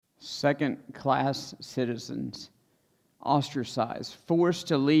second-class citizens, ostracized, forced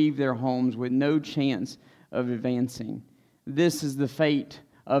to leave their homes with no chance of advancing. This is the fate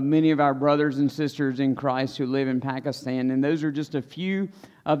of many of our brothers and sisters in Christ who live in Pakistan, and those are just a few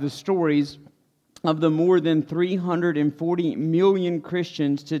of the stories of the more than 340 million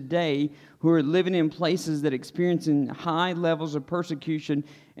Christians today who are living in places that experience high levels of persecution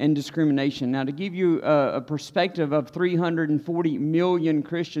and discrimination. Now, to give you a perspective of 340 million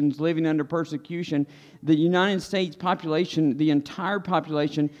Christians living under persecution, the United States population, the entire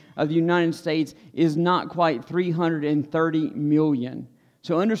population of the United States, is not quite 330 million.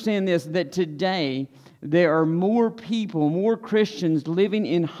 So understand this, that today there are more people, more Christians living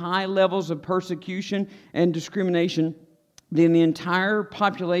in high levels of persecution and discrimination than the entire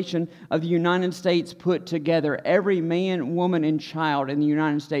population of the United States put together. Every man, woman, and child in the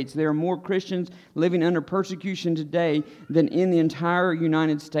United States. There are more Christians living under persecution today than in the entire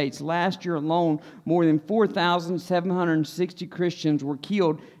United States. Last year alone, more than 4,760 Christians were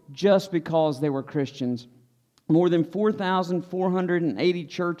killed just because they were Christians. More than 4,480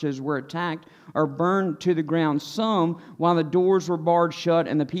 churches were attacked or burned to the ground, some while the doors were barred shut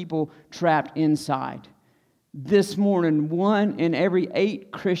and the people trapped inside. This morning, 1 in every 8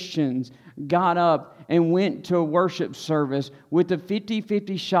 Christians got up and went to a worship service with a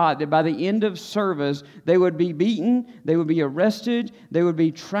 50-50 shot that by the end of service, they would be beaten, they would be arrested, they would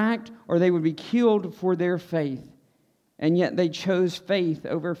be tracked, or they would be killed for their faith. And yet they chose faith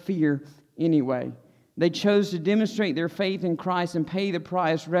over fear anyway. They chose to demonstrate their faith in Christ and pay the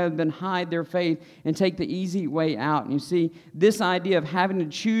price rather than hide their faith and take the easy way out. And you see, this idea of having to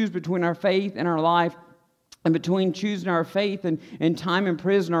choose between our faith and our life, and between choosing our faith and time in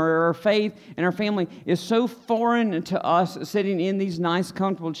prison, or our faith and our family, is so foreign to us sitting in these nice,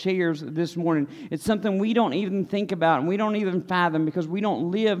 comfortable chairs this morning. It's something we don't even think about and we don't even fathom because we don't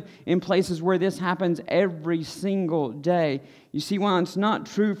live in places where this happens every single day. You see, while it's not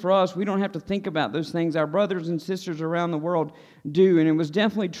true for us, we don't have to think about those things. Our brothers and sisters around the world do. And it was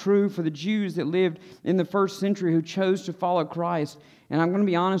definitely true for the Jews that lived in the first century who chose to follow Christ. And I'm going to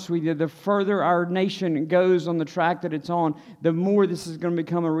be honest with you, the further our nation goes on the track that it's on, the more this is going to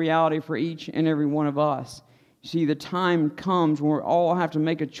become a reality for each and every one of us. You see, the time comes when we all have to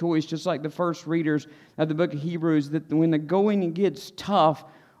make a choice, just like the first readers of the book of Hebrews, that when the going gets tough,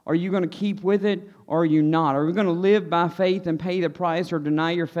 are you going to keep with it or are you not? Are we going to live by faith and pay the price, or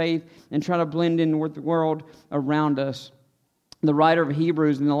deny your faith and try to blend in with the world around us? The writer of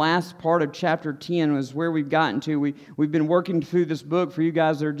Hebrews, in the last part of chapter 10 was where we've gotten to. We've been working through this book. For you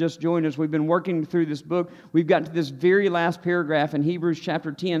guys that are just joining us, we've been working through this book. We've gotten to this very last paragraph in Hebrews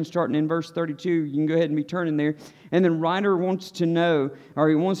chapter 10, starting in verse 32. You can go ahead and be turning there. And the writer wants to know, or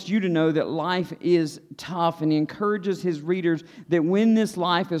he wants you to know, that life is tough. And he encourages his readers that when this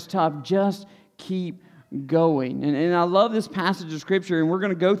life is tough, just keep going. And I love this passage of Scripture, and we're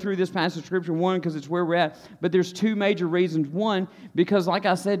going to go through this passage of Scripture, one, because it's where we're at, but there's two major reasons. One, because like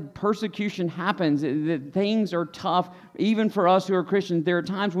I said, persecution happens, that things are tough, even for us who are Christians. There are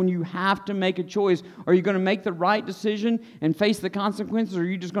times when you have to make a choice. Are you going to make the right decision and face the consequences, or are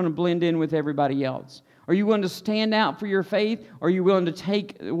you just going to blend in with everybody else? Are you willing to stand out for your faith, or are you willing to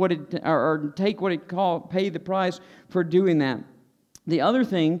take what it pay the price for doing that? The other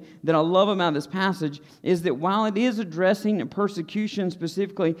thing that I love about this passage is that while it is addressing persecution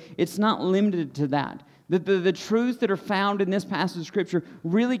specifically, it's not limited to that. The truths that are found in this passage of Scripture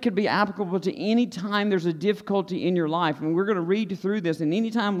really could be applicable to any time there's a difficulty in your life. And we're going to read through this. And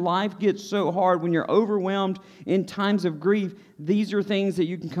anytime life gets so hard, when you're overwhelmed in times of grief, these are things that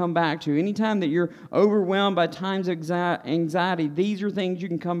you can come back to. Anytime that you're overwhelmed by times of anxiety, these are things you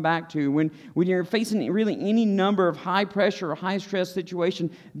can come back to. When you're facing really any number of high pressure or high stress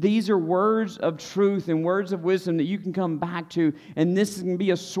situations, these are words of truth and words of wisdom that you can come back to. And this can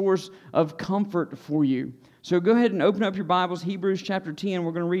be a source of comfort for you. So go ahead and open up your Bibles, Hebrews chapter 10.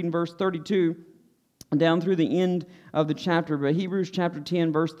 We're going to read in verse 32 down through the end of the chapter. But Hebrews chapter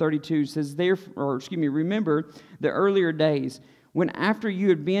 10, verse 32 says, remember the earlier days when after you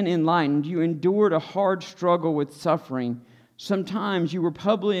had been enlightened, you endured a hard struggle with suffering. Sometimes you were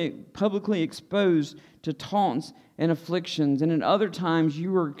publicly exposed to taunts and afflictions, and at other times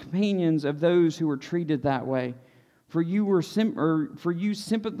you were companions of those who were treated that way. For you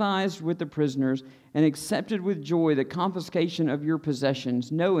sympathized with the prisoners and accepted with joy the confiscation of your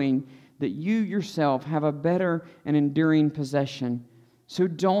possessions, knowing that you yourself have a better and enduring possession. So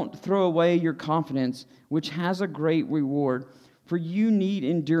don't throw away your confidence, which has a great reward. For you need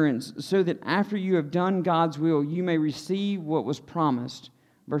endurance, so that after you have done God's will, you may receive what was promised.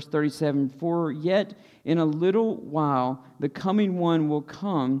 Verse 37, for yet in a little while the coming one will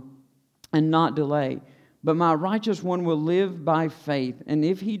come, and not delay. But my righteous one will live by faith, and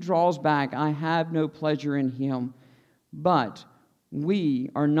if he draws back, I have no pleasure in him. But we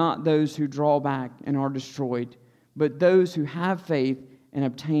are not those who draw back and are destroyed, but those who have faith and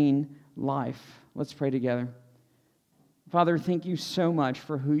obtain life." Let's pray together. Father, thank you so much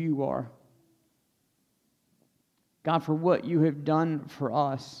for who you are. God, for what you have done for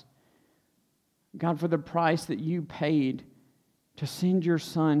us. God, for the price that you paid to send your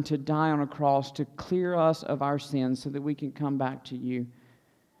Son to die on a cross to clear us of our sins so that we can come back to you.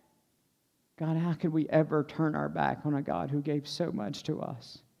 God, how could we ever turn our back on a God who gave so much to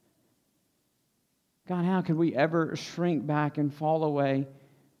us? God, how could we ever shrink back and fall away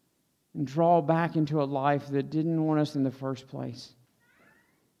and draw back into a life that didn't want us in the first place?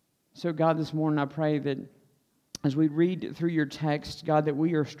 So, God, this morning I pray that as we read through your text, God, that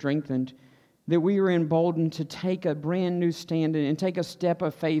we are strengthened, that we are emboldened to take a brand new stand and take a step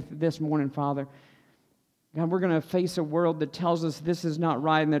of faith this morning, Father. God, we're going to face a world that tells us this is not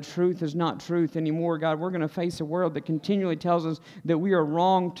right and that truth is not truth anymore. God, we're going to face a world that continually tells us that we are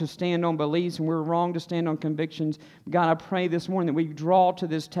wrong to stand on beliefs and we're wrong to stand on convictions. God, I pray this morning that we draw to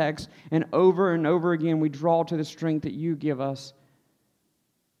this text and over again we draw to the strength that you give us.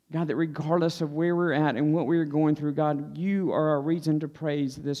 God, that regardless of where we're at and what we're going through, God, you are our reason to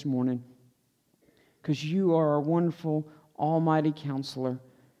praise this morning. Because you are our wonderful, almighty counselor.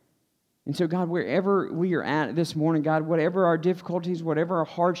 And so, God, wherever we are at this morning, God, whatever our difficulties, whatever our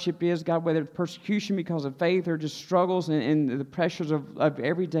hardship is, God, whether it's persecution because of faith or just struggles and the pressures of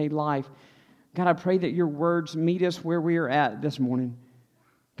everyday life, God, I pray that your words meet us where we are at this morning.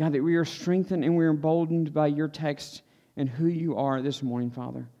 God, that we are strengthened and we're emboldened by your text and who you are this morning,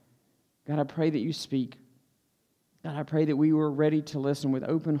 Father. God, I pray that you speak. God, I pray that we were ready to listen with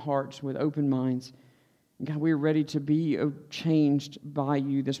open hearts, with open minds. God, we are ready to be changed by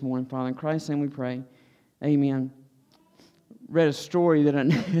you this morning, Father. In Christ's name we pray. Amen. Read a story that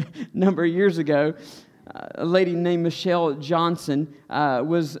a number of years ago, a lady named Michelle Johnson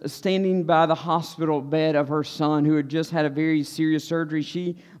was standing by the hospital bed of her son who had just had a very serious surgery.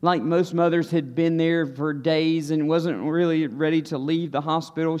 She, like most mothers, had been there for days and wasn't really ready to leave the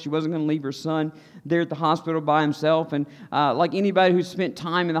hospital. She wasn't going to leave her son there at the hospital by himself. And like anybody who's spent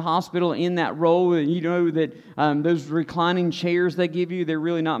time in the hospital in that role, you know that those reclining chairs they give you, they're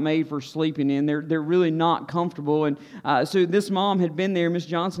really not made for sleeping in. They're really not comfortable. And so this mom had been there, Miss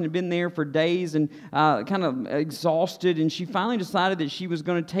Johnson had been there for days and kind of exhausted. And she finally decided that she was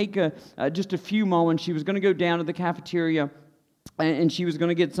going to take just a few moments. She was going to go down to the cafeteria and she was going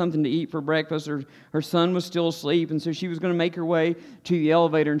to get something to eat for breakfast. Her son was still asleep, and so she was going to make her way to the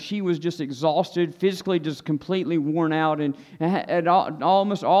elevator, and she was just exhausted, physically just completely worn out, and had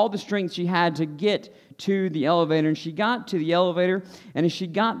almost all the strength she had to get to the elevator. And she got to the elevator, and as she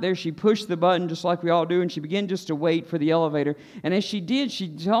got there, she pushed the button just like we all do, and she began just to wait for the elevator. And as she did, she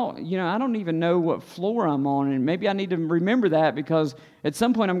thought, I don't even know what floor I'm on, and maybe I need to remember that because at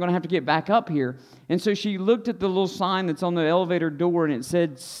some point I'm going to have to get back up here. And so she looked at the little sign that's on the elevator door, and it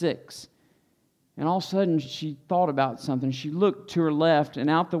said 6. And all of a sudden, she thought about something. She looked to her left, and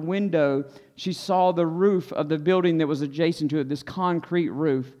out the window, she saw the roof of the building that was adjacent to it, this concrete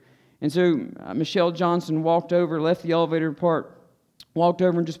roof. And so Michelle Johnson walked over, left the elevator part, walked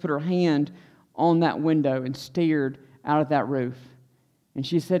over and just put her hand on that window and stared out at that roof. And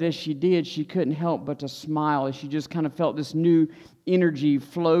she said as she did, she couldn't help but to smile as she just kind of felt this new energy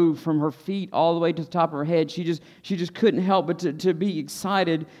flow from her feet all the way to the top of her head. She just couldn't help but to be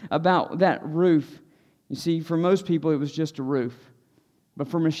excited about that roof. You see, for most people, it was just a roof. But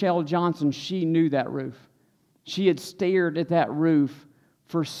for Michelle Johnson, she knew that roof. She had stared at that roof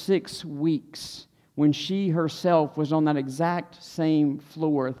for 6 weeks when she herself was on that exact same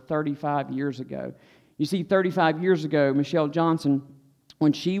floor 35 years ago. You see, 35 years ago, Michelle Johnson,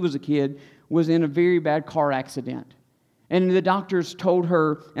 when she was a kid, was in a very bad car accident. And the doctors told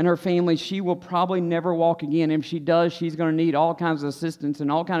her and her family she will probably never walk again. If she does, she's going to need all kinds of assistance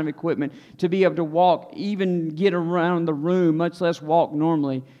and all kinds of equipment to be able to walk, even get around the room, much less walk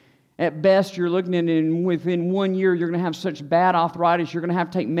normally. At best, you're looking at it, and within 1 year, you're going to have such bad arthritis, you're going to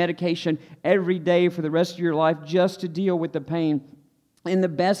have to take medication every day for the rest of your life just to deal with the pain. In the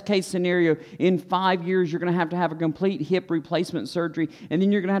best case scenario, in 5 years, you're going to have a complete hip replacement surgery, and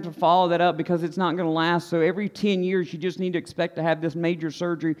then you're going to have to follow that up because it's not going to last. So every 10 years, you just need to expect to have this major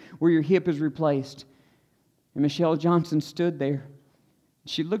surgery where your hip is replaced. And Michelle Johnson stood there.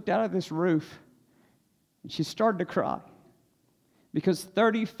 She looked out at this roof, and she started to cry. Because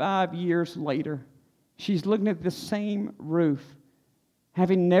 35 years later, she's looking at the same roof,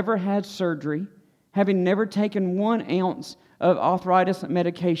 having never had surgery, having never taken 1 ounce of arthritis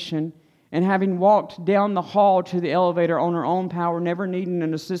medication, And having walked down the hall to the elevator on her own power, never needing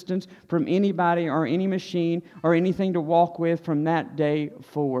an assistance from anybody or any machine or anything to walk with from that day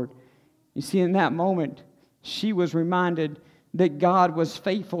forward. You see, in that moment, she was reminded that God was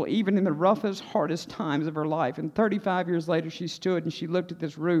faithful even in the roughest, hardest times of her life. And 35 years later, she stood and she looked at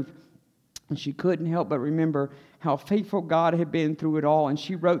this roof, and she couldn't help but remember how faithful God had been through it all. And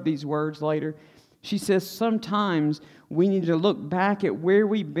she wrote these words later. She says, sometimes we need to look back at where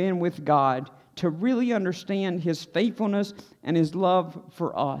we've been with God to really understand His faithfulness and His love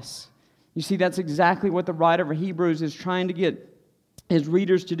for us. You see, that's exactly what the writer of Hebrews is trying to get his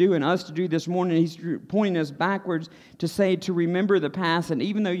readers to do and us to do this morning. He's pointing us backwards to say to remember the past. And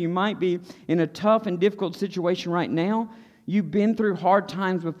even though you might be in a tough and difficult situation right now, you've been through hard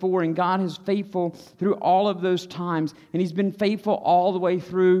times before, and God is faithful through all of those times. And He's been faithful all the way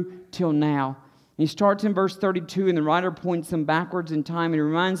through till now. He starts in verse 32, and the writer points them backwards in time, and he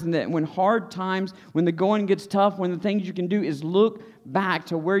reminds them that when hard times, when the going gets tough, one of the things you can do is look back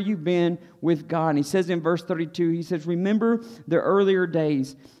to where you've been with God. And he says in verse 32, he says, remember the earlier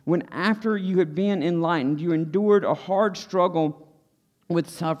days when after you had been enlightened, you endured a hard struggle with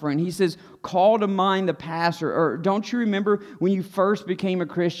suffering. He says, call to mind the past, or don't you remember when you first became a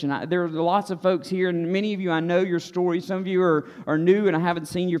Christian? There are lots of folks here, and many of you, I know your stories. Some of you are new, and I haven't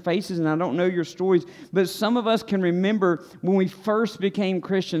seen your faces, and I don't know your stories. But some of us can remember when we first became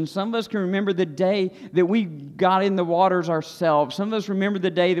Christians. Some of us can remember the day that we got in the waters ourselves. Some of us remember the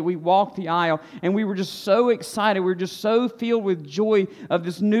day that we walked the aisle, and we were just so excited. We were just so filled with joy of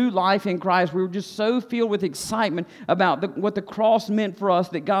this new life in Christ. We were just so filled with excitement about what the cross meant for us,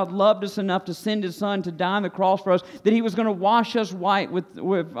 that God loved us enough to send His Son to die on the cross for us, that He was going to wash us white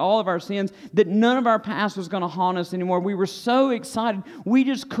with all of our sins, that none of our past was going to haunt us anymore. We were so excited. We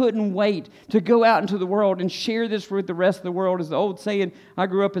just couldn't wait to go out into the world and share this with the rest of the world. As the old saying, I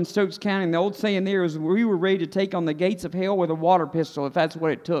grew up in Stokes County, and the old saying there was we were ready to take on the gates of hell with a water pistol, if that's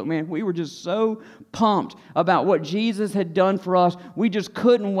what it took, man. We were just so pumped about what Jesus had done for us. We just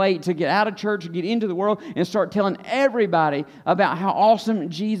couldn't wait to get out of church and get into the world and start telling everybody about how awesome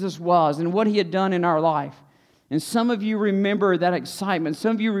Jesus was and what He had done in our life. And some of you remember that excitement.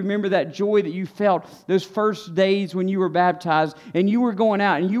 Some of you remember that joy that you felt those first days when you were baptized, and you were going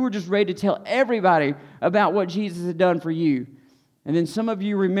out and you were just ready to tell everybody about what Jesus had done for you. And then some of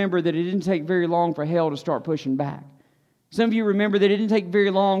you remember that it didn't take very long for hell to start pushing back. Some of you remember that it didn't take very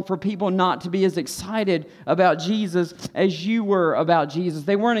long for people not to be as excited about Jesus as you were about Jesus.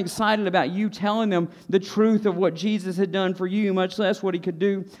 They weren't excited about you telling them the truth of what Jesus had done for you, much less what He could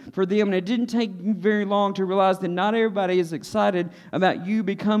do for them. And it didn't take very long to realize that not everybody is excited about you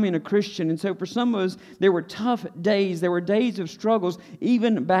becoming a Christian. And so for some of us, there were tough days. There were days of struggles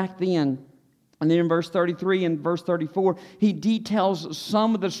even back then. And then in verse 33 and verse 34, he details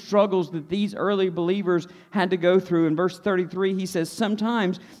some of the struggles that these early believers had to go through. In verse 33, he says,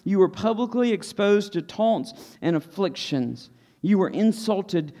 sometimes you were publicly exposed to taunts and afflictions. You were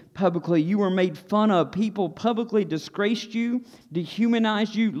insulted publicly. You were made fun of. People publicly disgraced you,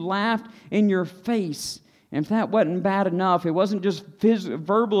 dehumanized you, laughed in your face. And if that wasn't bad enough, it wasn't just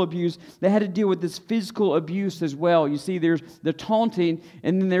verbal abuse. They had to deal with this physical abuse as well. You see, there's the taunting,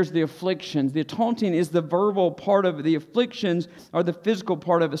 and then there's the afflictions. The taunting is the verbal part of it. The afflictions are the physical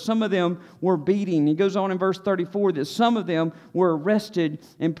part of it. Some of them were beating. He goes on in verse 34 that some of them were arrested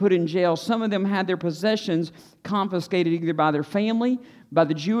and put in jail. Some of them had their possessions confiscated either by their family, by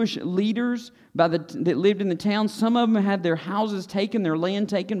the Jewish leaders that lived in the town. Some of them had their houses taken, their land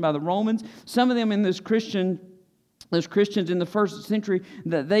taken by the Romans. Some of them in those Christians in the first century,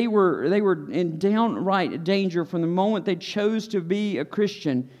 that they were in downright danger from the moment they chose to be a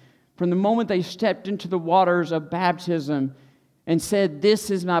Christian, from the moment they stepped into the waters of baptism and said, "This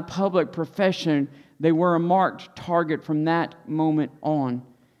is my public profession." They were a marked target from that moment on.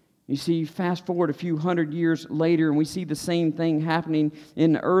 You see, fast forward a few hundred years later, and we see the same thing happening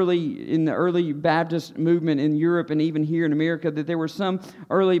in the early Baptist movement in Europe and even here in America, that there were some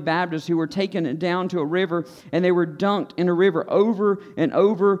early Baptists who were taken down to a river, and they were dunked in a river over and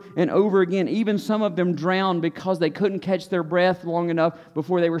over and over again. Even some of them drowned because they couldn't catch their breath long enough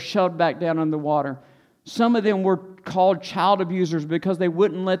before they were shoved back down in the water. Some of them were called child abusers because they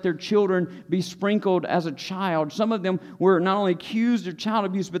wouldn't let their children be sprinkled as a child. Some of them were not only accused of child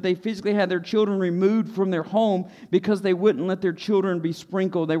abuse, but they physically had their children removed from their home because they wouldn't let their children be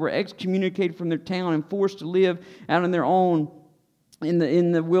sprinkled. They were excommunicated from their town and forced to live out on their own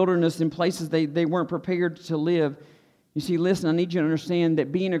in the wilderness in places they weren't prepared to live. You see, listen, I need you to understand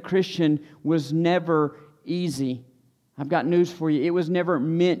that being a Christian was never easy. I've got news for you. It was never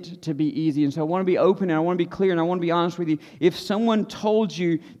meant to be easy. And so I want to be open and I want to be clear and I want to be honest with you. If someone told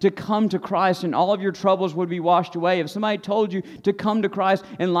you to come to Christ and all of your troubles would be washed away, if somebody told you to come to Christ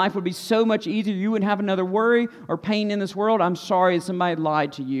and life would be so much easier, you wouldn't have another worry or pain in this world, I'm sorry somebody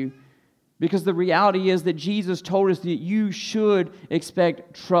lied to you. Because the reality is that Jesus told us that you should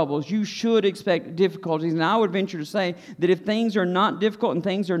expect troubles. You should expect difficulties. And I would venture to say that if things are not difficult and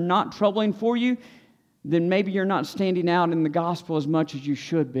things are not troubling for you, then maybe you're not standing out in the gospel as much as you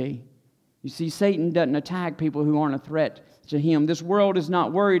should be. You see, Satan doesn't attack people who aren't a threat to him. This world is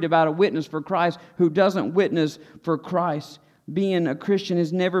not worried about a witness for Christ who doesn't witness for Christ. Being a Christian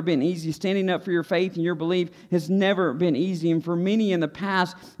has never been easy. Standing up for your faith and your belief has never been easy. And for many in the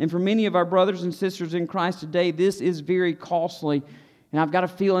past, and for many of our brothers and sisters in Christ today, this is very costly. And I've got a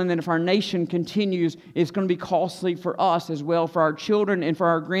feeling that if our nation continues, it's going to be costly for us as well, for our children and for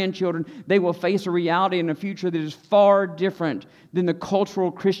our grandchildren. They will face a reality in the future that is far different than the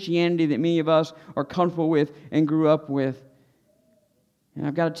cultural Christianity that many of us are comfortable with and grew up with. And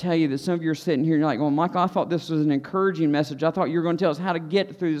I've got to tell you that some of you are sitting here and you're like, well, Michael, I thought this was an encouraging message. I thought you were going to tell us how to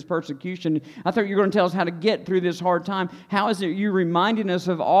get through this persecution. I thought you were going to tell us how to get through this hard time. How is it you reminding us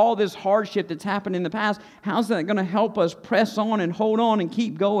of all this hardship that's happened in the past? How's that going to help us press on and hold on and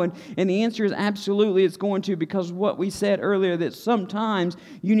keep going? And the answer is absolutely it's going to, because what we said earlier, that sometimes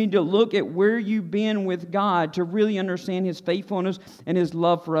you need to look at where you've been with God to really understand His faithfulness and His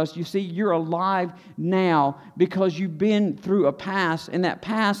love for us. You see, you're alive now because you've been through a past, and that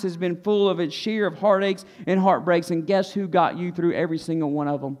past has been full of its share of heartaches and heartbreaks. And guess who got you through every single one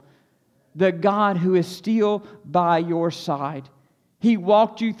of them? The God who is still by your side. He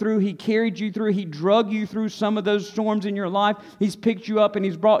walked you through. He carried you through. He drug you through some of those storms in your life. He's picked you up and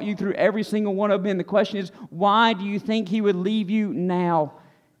He's brought you through every single one of them. And the question is, why do you think He would leave you now?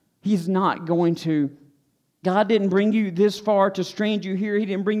 He's not going to. God didn't bring you this far to strand you here. He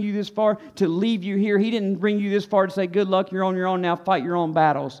didn't bring you this far to leave you here. He didn't bring you this far to say, good luck, you're on your own now, fight your own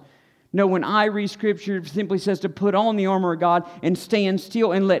battles. No, when I read Scripture, it simply says to put on the armor of God and stand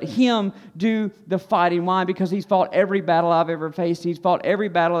still and let Him do the fighting. Why? Because He's fought every battle I've ever faced. He's fought every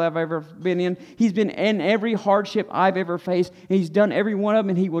battle I've ever been in. He's been in every hardship I've ever faced. And He's done every one of them,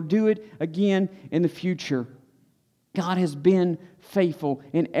 and He will do it again in the future. God has been faithful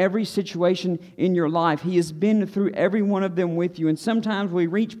in every situation in your life. He has been through every one of them with you. And sometimes we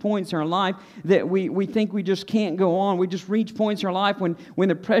reach points in our life that we think we just can't go on. We just reach points in our life when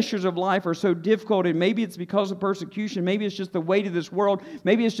the pressures of life are so difficult. And maybe it's because of persecution. Maybe it's just the weight of this world.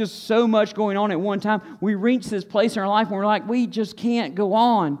 Maybe it's just so much going on at one time. We reach this place in our life where we're like, we just can't go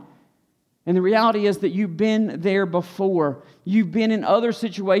on. And the reality is that you've been there before. You've been in other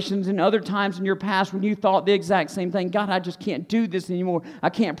situations and other times in your past when you thought the exact same thing. God, I just can't do this anymore. I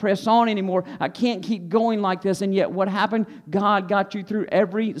can't press on anymore. I can't keep going like this. And yet what happened? God got you through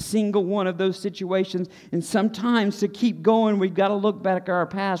every single one of those situations. And sometimes to keep going, we've got to look back at our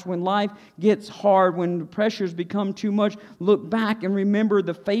past. When life gets hard, when the pressures become too much, look back and remember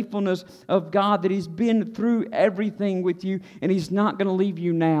the faithfulness of God, that He's been through everything with you and He's not going to leave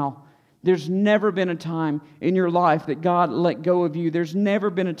you now. There's never been a time in your life that God let go of you. There's never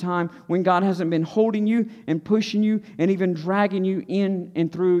been a time when God hasn't been holding you and pushing you and even dragging you in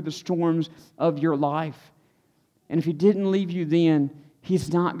and through the storms of your life. And if He didn't leave you then,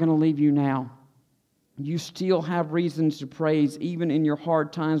 He's not going to leave you now. You still have reasons to praise even in your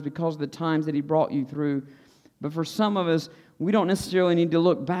hard times because of the times that He brought you through. But for some of us, we don't necessarily need to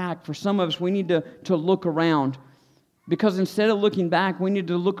look back. For some of us, we need to look around. Because instead of looking back, we need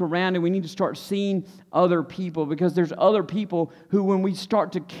to look around and we need to start seeing other people. Because there's other people who, when we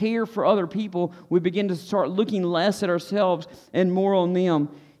start to care for other people, we begin to start looking less at ourselves and more on them.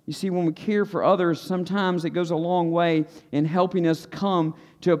 You see, when we care for others, sometimes it goes a long way in helping us come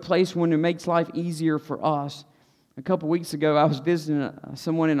to a place when it makes life easier for us. A couple weeks ago, I was visiting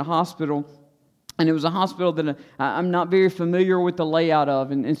someone in a hospital. And it was a hospital that I'm not very familiar with the layout of.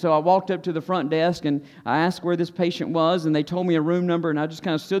 And so I walked up to the front desk and I asked where this patient was. And they told me a room number. And I just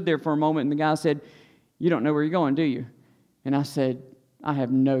kind of stood there for a moment. And the guy said, "You don't know where you're going, do you?" And I said, "I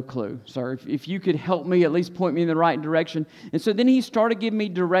have no clue, sir. If you could help me, at least point me in the right direction." And so then he started giving me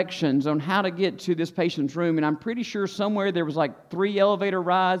directions on how to get to this patient's room. And I'm pretty sure somewhere there was like 3 elevator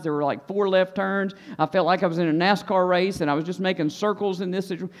rides. There were like 4 left turns. I felt like I was in a NASCAR race and I was just making circles in this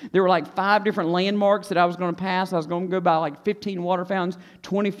situation. There were like 5 different landmarks that I was going to pass. I was going to go by like 15 water fountains,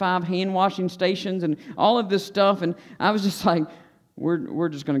 25 hand washing stations, and all of this stuff. And I was just like, We're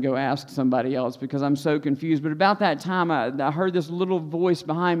just going to go ask somebody else because I'm so confused. But about that time, I heard this little voice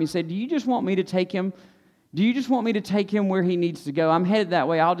behind me say, "Do you just want me to take him? Do you just want me to take him where he needs to go? I'm headed that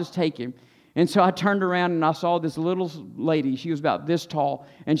way. I'll just take him." And so I turned around and I saw this little lady. She was about this tall.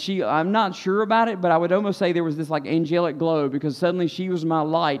 And I'm not sure about it, but I would almost say there was this like angelic glow, because suddenly she was my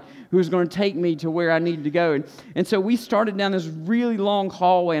light who was going to take me to where I needed to go. And so we started down this really long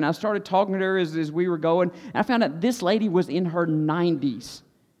hallway, and I started talking to her as we were going. And I found out this lady was in her 90s.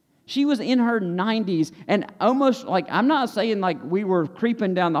 She was in her 90s, and almost like, I'm not saying like we were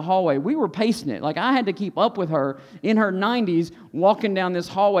creeping down the hallway. We were pacing it. Like I had to keep up with her in her 90s walking down this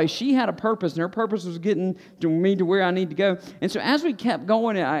hallway. She had a purpose, and her purpose was getting me to where I need to go. And so as we kept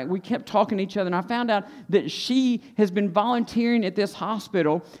going, we kept talking to each other, and I found out that she has been volunteering at this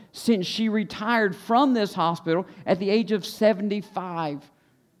hospital since she retired from this hospital at the age of 75.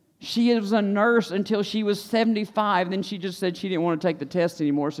 She was a nurse until she was 75. Then she just said she didn't want to take the test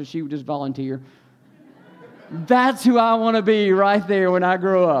anymore, so she would just volunteer. That's who I want to be right there when I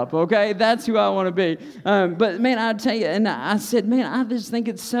grow up, okay? That's who I want to be. But, man, I tell you, and I said, man, I just think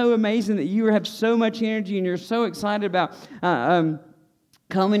it's so amazing that you have so much energy and you're so excited about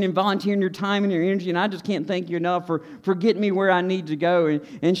coming and volunteering your time and your energy, and I just can't thank you enough for getting me where I need to go.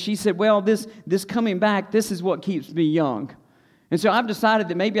 And she said, well, this coming back, this is what keeps me young. And so I've decided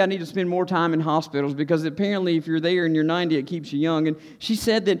that maybe I need to spend more time in hospitals, because apparently if you're there and you're 90, it keeps you young. And she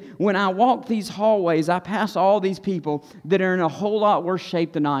said that when I walk these hallways, I pass all these people that are in a whole lot worse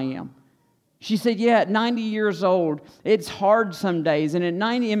shape than I am. She said, yeah, at 90 years old, it's hard some days. And in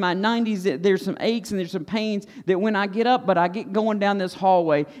my 90s, there's some aches and there's some pains that when I get up, but I get going down this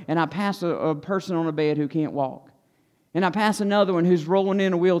hallway and I pass a person on a bed who can't walk. And I pass another one who's rolling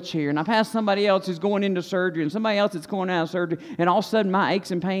in a wheelchair. And I pass somebody else who's going into surgery. And somebody else that's going out of surgery. And all of a sudden, my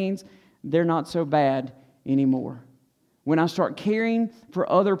aches and pains, they're not so bad anymore. When I start caring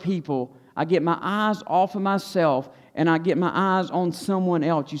for other people, I get my eyes off of myself and I get my eyes on someone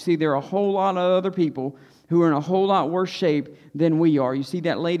else. You see, there are a whole lot of other people who are in a whole lot worse shape than we are. You see,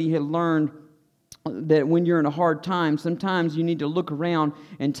 that lady had learned that when you're in a hard time, sometimes you need to look around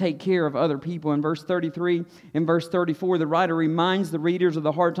and take care of other people. In verse 33 and verse 34, the writer reminds the readers of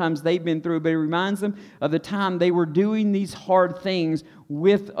the hard times they've been through, but he reminds them of the time they were doing these hard things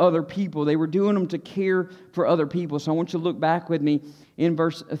with other people. They were doing them to care for other people. So I want you to look back with me in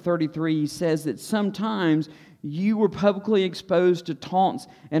verse 33. He says that sometimes you were publicly exposed to taunts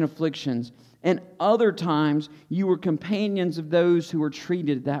and afflictions, and other times you were companions of those who were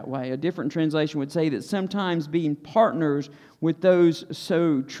treated that way. A different translation would say that sometimes being partners with those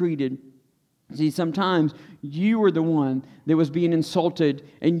so treated. See, sometimes you were the one that was being insulted,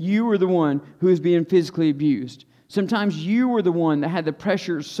 and you were the one who was being physically abused. Sometimes you were the one that had the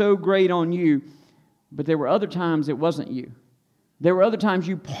pressure so great on you, but there were other times it wasn't you. There were other times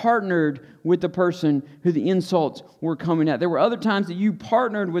you partnered with the person who the insults were coming at. There were other times that you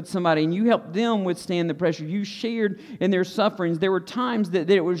partnered with somebody and you helped them withstand the pressure. You shared in their sufferings. There were times that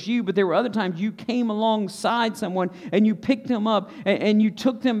it was you, but there were other times you came alongside someone and you picked them up and you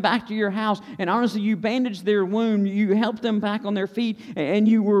took them back to your house. And honestly, you bandaged their wound. You helped them back on their feet, and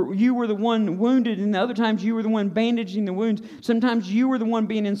you were the one wounded, and other times you were the one bandaging the wounds. Sometimes you were the one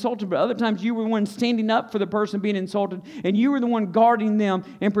being insulted, but other times you were the one standing up for the person being insulted, and you were the one guarding them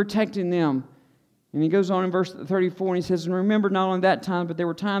and protecting them. And he goes on in verse 34 and he says, and remember not only that time, but there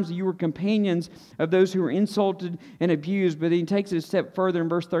were times that you were companions of those who were insulted and abused. But he takes it a step further in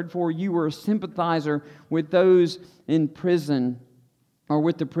verse 34. You were a sympathizer with those in prison, or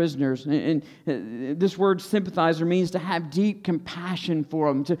with the prisoners. And this word sympathizer means to have deep compassion for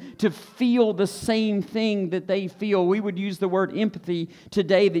them, to feel the same thing that they feel. We would use the word empathy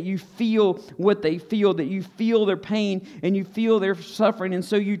today, that you feel what they feel, that you feel their pain and you feel their suffering. And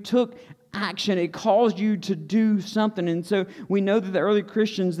so you took action. It caused you to do something. And so we know that the early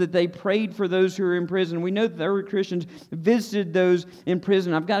Christians, that they prayed for those who were in prison. We know that the early Christians visited those in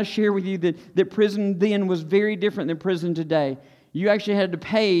prison. I've got to share with you that prison then was very different than prison today. You actually had to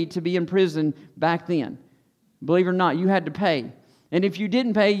pay to be in prison back then. Believe it or not, you had to pay. And if you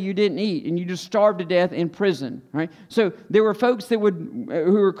didn't pay, you didn't eat, and you just starved to death in prison, right? So there were folks who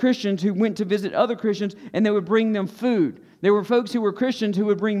were Christians who went to visit other Christians, and they would bring them food. There were folks who were Christians who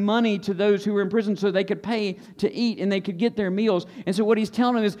would bring money to those who were in prison so they could pay to eat and they could get their meals. And so what he's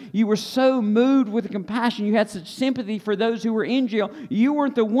telling them is, you were so moved with compassion, you had such sympathy for those who were in jail. You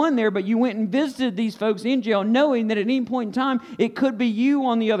weren't the one there, but you went and visited these folks in jail, knowing that at any point in time, it could be you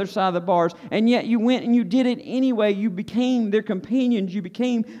on the other side of the bars. And yet you went and you did it anyway. You became their companions. You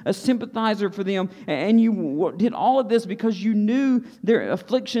became a sympathizer for them. And you did all of this because you knew their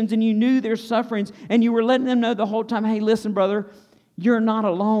afflictions and you knew their sufferings. And you were letting them know the whole time, hey, listen, brother, you're not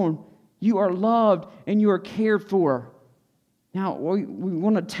alone. You are loved and you are cared for. Now, we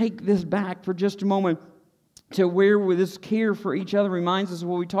want to take this back for just a moment to where with this care for each other reminds us of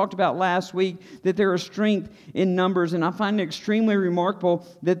what we talked about last week, that there is strength in numbers. And I find it extremely remarkable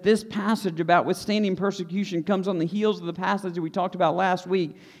that this passage about withstanding persecution comes on the heels of the passage that we talked about last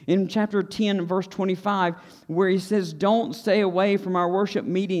week in chapter 10, verse 25, where he says, "Don't stay away from our worship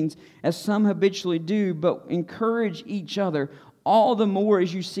meetings as some habitually do, but encourage each other, all the more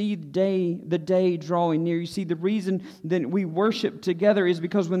as you see the day drawing near." You see, the reason that we worship together is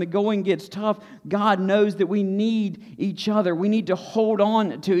because when the going gets tough, God knows that we need each other. We need to hold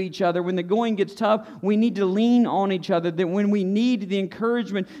on to each other. When the going gets tough, we need to lean on each other. That when we need the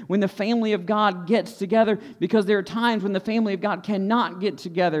encouragement, when the family of God gets together, because there are times when the family of God cannot get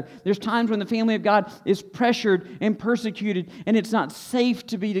together. There's times when the family of God is pressured and persecuted, and it's not safe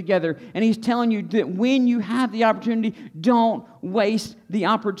to be together. And He's telling you that when you have the opportunity, don't waste the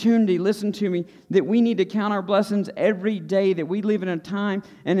opportunity. Listen to me, that we need to count our blessings every day, that we live in a time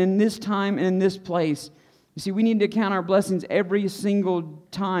and in this place. You see, we need to count our blessings every single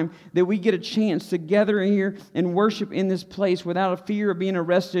time that we get a chance to gather here and worship in this place without a fear of being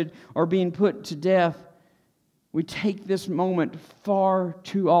arrested or being put to death. We take this moment far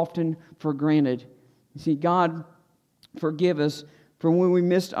too often for granted. You see, God, forgive us for when we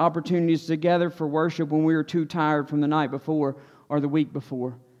missed opportunities to gather for worship when we were too tired from the night before or the week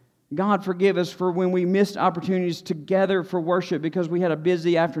before. God, forgive us for when we missed opportunities to gather for worship because we had a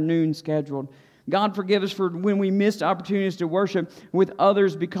busy afternoon scheduled. God, forgive us for when we missed opportunities to worship with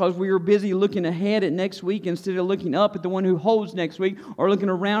others because we were busy looking ahead at next week instead of looking up at the one who holds next week, or looking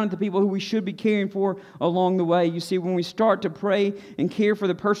around at the people who we should be caring for along the way. You see, when we start to pray and care for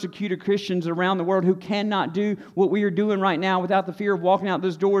the persecuted Christians around the world who cannot do what we are doing right now without the fear of walking out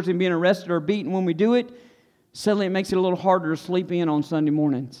those doors and being arrested or beaten when we do it, suddenly it makes it a little harder to sleep in on Sunday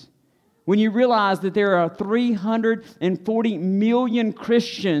mornings. When you realize that there are 340 million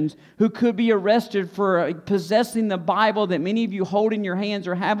Christians who could be arrested for possessing the Bible that many of you hold in your hands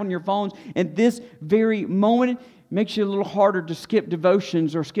or have on your phones at this very moment, it makes you a little harder to skip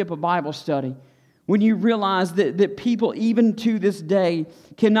devotions or skip a Bible study. When you realize that people, even to this day,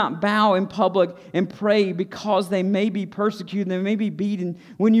 cannot bow in public and pray because they may be persecuted, they may be beaten.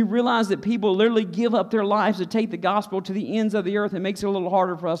 When you realize that people literally give up their lives to take the gospel to the ends of the earth, it makes it a little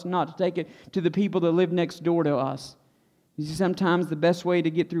harder for us not to take it to the people that live next door to us. You see, sometimes the best way to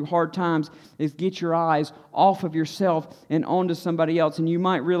get through hard times is get your eyes off of yourself and onto somebody else. And you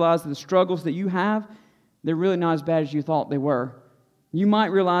might realize that the struggles that you have, they're really not as bad as you thought they were. You might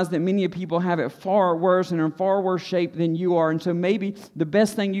realize that many people have it far worse and are in far worse shape than you are. And so maybe the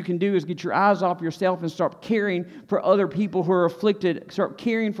best thing you can do is get your eyes off yourself and start caring for other people who are afflicted. Start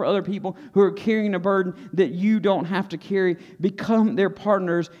caring for other people who are carrying a burden that you don't have to carry. Become their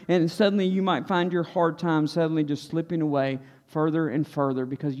partners, and suddenly you might find your hard times suddenly just slipping away further and further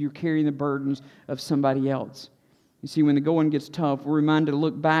because you're carrying the burdens of somebody else. You see, when the going gets tough, we're reminded to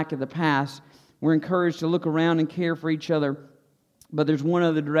look back at the past. We're encouraged to look around and care for each other. But there's one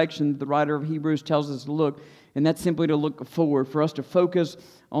other direction that the writer of Hebrews tells us to look, and that's simply to look forward, for us to focus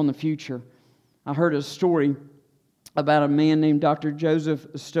on the future. I heard a story about a man named Dr. Joseph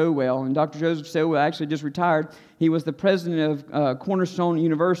Stowell, and Dr. Joseph Stowell actually just retired. He was the president of Cornerstone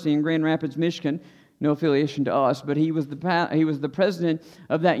University in Grand Rapids, Michigan. No affiliation to us, but he was the president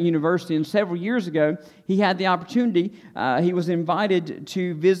of that university. And several years ago, he had the opportunity. He was invited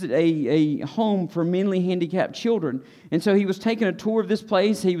to visit a home for mentally handicapped children, and so he was taking a tour of this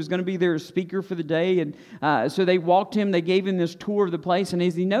place. He was going to be their speaker for the day, and so they walked him. They gave him this tour of the place, and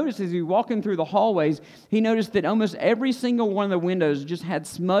as he was walking through the hallways, he noticed that almost every single one of the windows just had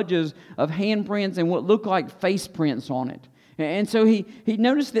smudges of handprints and what looked like face prints on it. And so he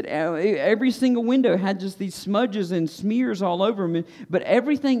noticed that every single window had just these smudges and smears all over them, but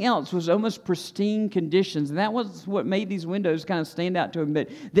everything else was almost pristine conditions. And that was what made these windows kind of stand out to him, but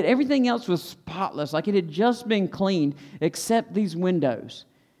that everything else was spotless, like it had just been cleaned, except these windows.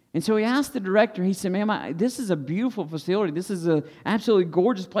 And so he asked the director, he said, "Ma'am, this is a beautiful facility. This is an absolutely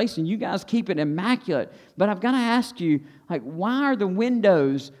gorgeous place, and you guys keep it immaculate. But I've got to ask you, why are the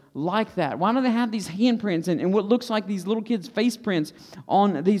windows like that? Why do they have these handprints and what looks like these little kids' face prints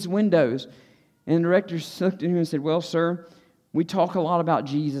on these windows?" And the director looked at him and said, "Well, sir, we talk a lot about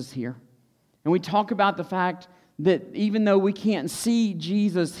Jesus here. And we talk about the fact that even though we can't see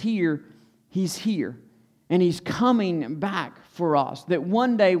Jesus here, He's here. And He's coming back for us. That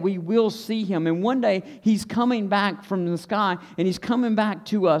one day we will see Him. And one day He's coming back from the sky. And He's coming back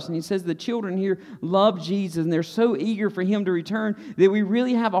to us." And he says the children here love Jesus. And they're so eager for Him to return that we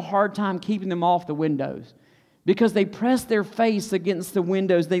really have a hard time keeping them off the windows. because they press their face against the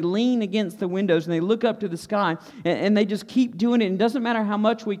windows. They lean against the windows and they look up to the sky, and they just keep doing it. And it doesn't matter how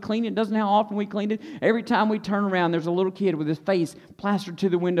much we clean it. It doesn't matter how often we clean it. Every time we turn around, there's a little kid with his face plastered to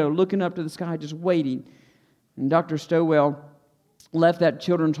the window, looking up to the sky, just waiting. And Dr. Stowell left that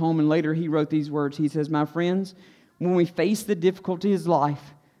children's home, and later he wrote these words. He says, "My friends, when we face the difficulties of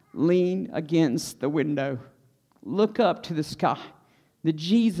life, lean against the window. Look up to the sky. That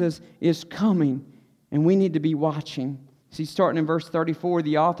Jesus is coming, and we need to be watching." See, starting in verse 34,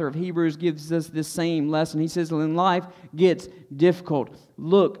 the author of Hebrews gives us this same lesson. He says, when life gets difficult,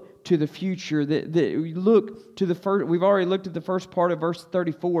 look to the future. Look to the first. We've already looked at the first part of verse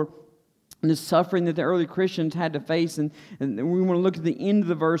 34. And the suffering that the early Christians had to face. And we want to look at the end of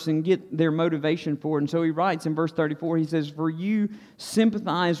the verse and get their motivation for it. And so he writes in verse 34, he says, "For you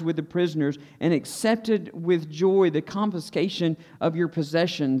sympathized with the prisoners and accepted with joy the confiscation of your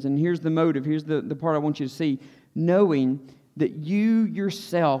possessions." And here's the motive. Here's the part I want you to see. "Knowing that you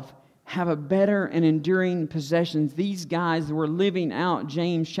yourself have a better and enduring possessions." These guys were living out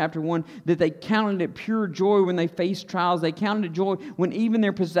James chapter 1, that they counted it pure joy when they faced trials. They counted it joy when even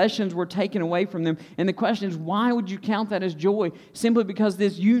their possessions were taken away from them. And the question is, why would you count that as joy? Simply because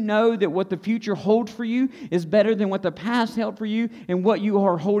you know that what the future holds for you is better than what the past held for you and what you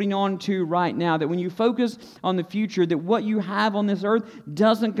are holding on to right now. That when you focus on the future, that what you have on this earth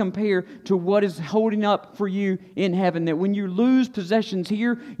doesn't compare to what is holding up for you in heaven. That when you lose possessions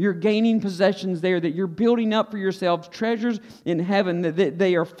here, you're gaining possessions there, that you're building up for yourselves treasures in heaven, that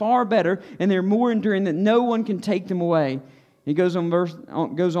they are far better and they're more enduring, that no one can take them away. He goes on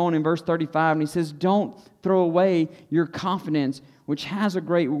in verse 35, and he says, "Don't throw away your confidence, which has a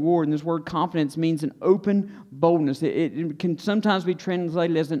great reward." And this word confidence means an open boldness. It can sometimes be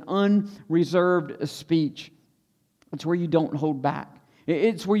translated as an unreserved speech. It's where you don't hold back.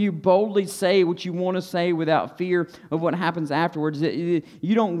 It's where you boldly say what you want to say without fear of what happens afterwards.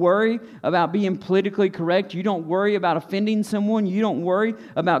 You don't worry about being politically correct. You don't worry about offending someone. You don't worry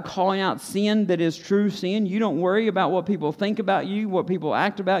about calling out sin that is true sin. You don't worry about what people think about you, what people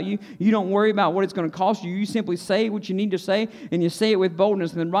act about you. You don't worry about what it's going to cost you. You simply say what you need to say, and you say it with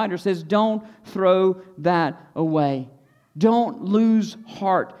boldness. And the writer says, don't throw that away. Don't lose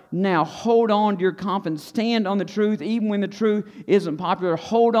heart now. Hold on to your confidence. Stand on the truth even when the truth isn't popular.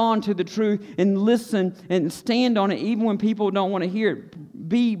 Hold on to the truth and listen and stand on it even when people don't want to hear it.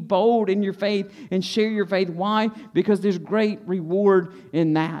 Be bold in your faith and share your faith. Why? Because there's great reward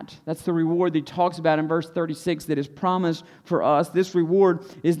in that. That's the reward that he talks about in verse 36 that is promised for us. This reward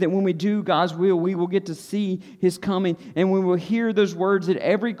is that when we do God's will, we will get to see His coming, and we will hear those words that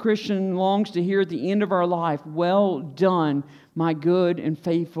every Christian longs to hear at the end of our life. "Well done, my good and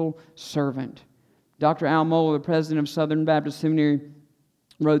faithful servant." Dr. Al Mohler, the president of Southern Baptist Seminary,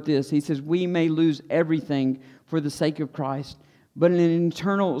 wrote this. He says, "We may lose everything for the sake of Christ, but in an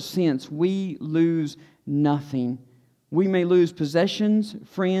eternal sense, we lose nothing. We may lose possessions,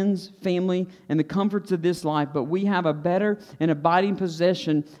 friends, family, and the comforts of this life, but we have a better and abiding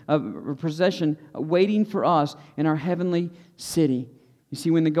possession waiting for us in our heavenly city." You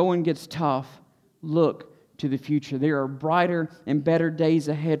see, when the going gets tough, look to the future. There are brighter and better days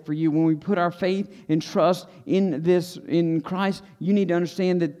ahead for you. When we put our faith and trust in Christ, you need to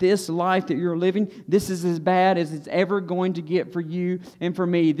understand that this life that you're living, this is as bad as it's ever going to get for you and for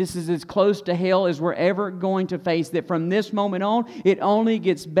me. This is as close to hell as we're ever going to face. That from this moment on, it only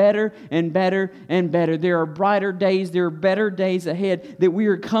gets better and better and better. There are brighter days, there are better days ahead, that we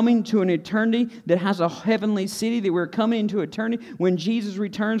are coming to an eternity that has a heavenly city, that we're coming into eternity when Jesus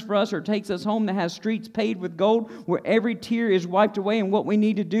returns for us or takes us home, that has streets paved with gold, where every tear is wiped away. And what we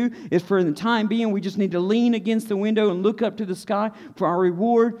need to do is, for the time being, we just need to lean against the window and look up to the sky, for our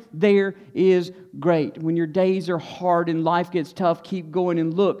reward there is great. When your days are hard and life gets tough, keep going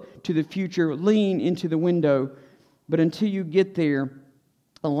and look to the future. Lean into the window. But until you get there,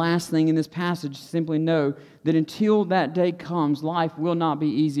 the last thing in this passage, simply know that until that day comes, life will not be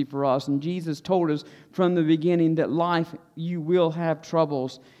easy for us. And Jesus told us from the beginning that life, you will have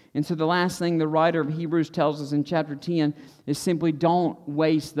troubles. And so the last thing the writer of Hebrews tells us in chapter 10 is simply don't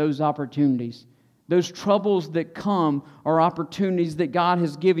waste those opportunities. Those troubles that come are opportunities that God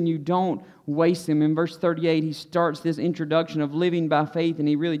has given you. Don't waste them. In verse 38, he starts this introduction of living by faith, and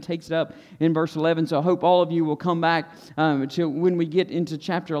he really takes it up in verse 11. So I hope all of you will come back to when we get into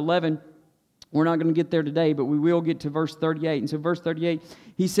chapter 11. We're not going to get there today, but we will get to verse 38. And so verse 38,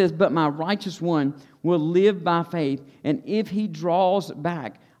 he says, "But my righteous one will live by faith, and if he draws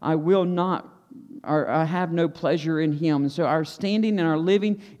back, I have no pleasure in him." And so our standing and our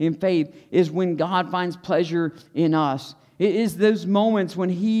living in faith is when God finds pleasure in us. It is those moments when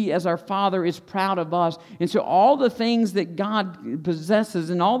He, as our Father, is proud of us. And so all the things that God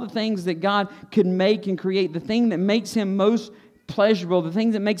possesses and all the things that God could make and create, the thing that makes Him most pleasurable, the thing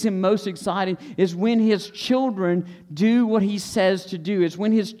that makes Him most excited is when His children do what He says to do. It's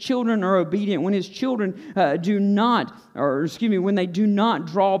when His children are obedient, when His children when they do not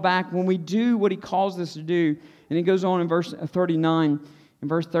draw back, when we do what He calls us to do. And He goes on in verse 39. In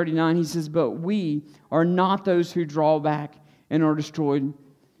verse 39, He says, "But we are not those who draw back and are destroyed,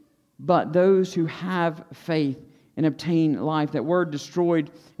 but those who have faith and obtain life." That word destroyed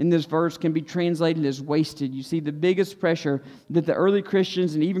in this verse can be translated as wasted. You see, the biggest pressure that the early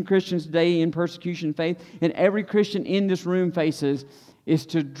Christians and even Christians today in persecution faith, and every Christian in this room faces, is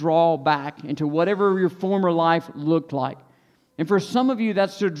to draw back into whatever your former life looked like. And for some of you,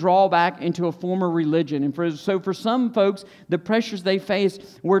 that's to draw back into a former religion. And so for some folks, the pressures they face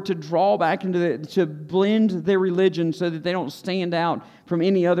were to draw back to blend their religion so that they don't stand out from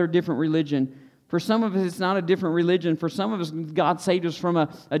any other different religion. For some of us, it's not a different religion. For some of us, God saved us from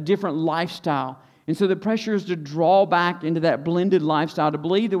a different lifestyle. And so the pressure is to draw back into that blended lifestyle, to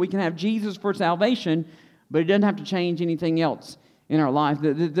believe that we can have Jesus for salvation, but it doesn't have to change anything else in our life.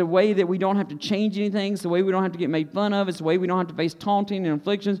 The way that we don't have to change anything, it's the way we don't have to get made fun of, it's the way we don't have to face taunting and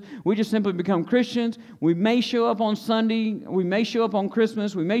afflictions. We just simply become Christians. We may show up on Sunday, we may show up on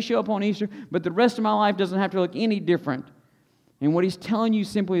Christmas, we may show up on Easter, but the rest of my life doesn't have to look any different. And what He's telling you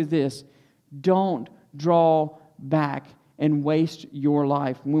simply is this: don't draw back and waste your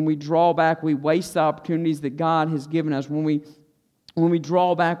life. When we draw back, we waste the opportunities that God has given us. When we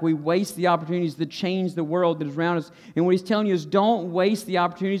draw back, we waste the opportunities to change the world that is around us. And what He's telling you is don't waste the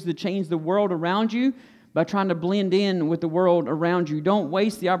opportunities to change the world around you by trying to blend in with the world around you. Don't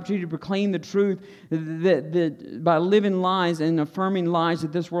waste the opportunity to proclaim the truth that by living lies and affirming lies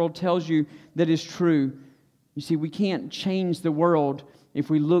that this world tells you that is true. You see, we can't change the world if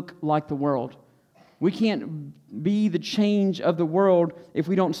we look like the world. We can't be the change of the world if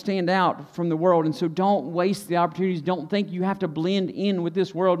we don't stand out from the world. And so don't waste the opportunities. Don't think you have to blend in with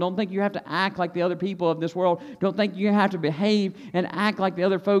this world. Don't think you have to act like the other people of this world. Don't think you have to behave and act like the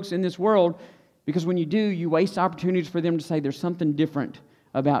other folks in this world. Because when you do, you waste opportunities for them to say there's something different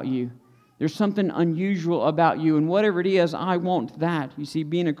about you. There's something unusual about you. And whatever it is, I want that. You see,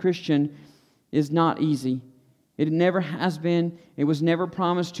 being a Christian is not easy. It never has been, it was never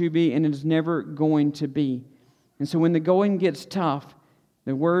promised to be, and it is never going to be. And so when the going gets tough,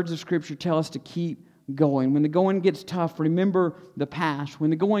 the words of Scripture tell us to keep going. When the going gets tough, remember the past. When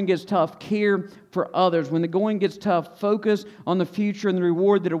the going gets tough, care for others. When the going gets tough, focus on the future and the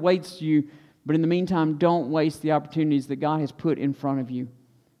reward that awaits you. But in the meantime, don't waste the opportunities that God has put in front of you.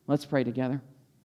 Let's pray together.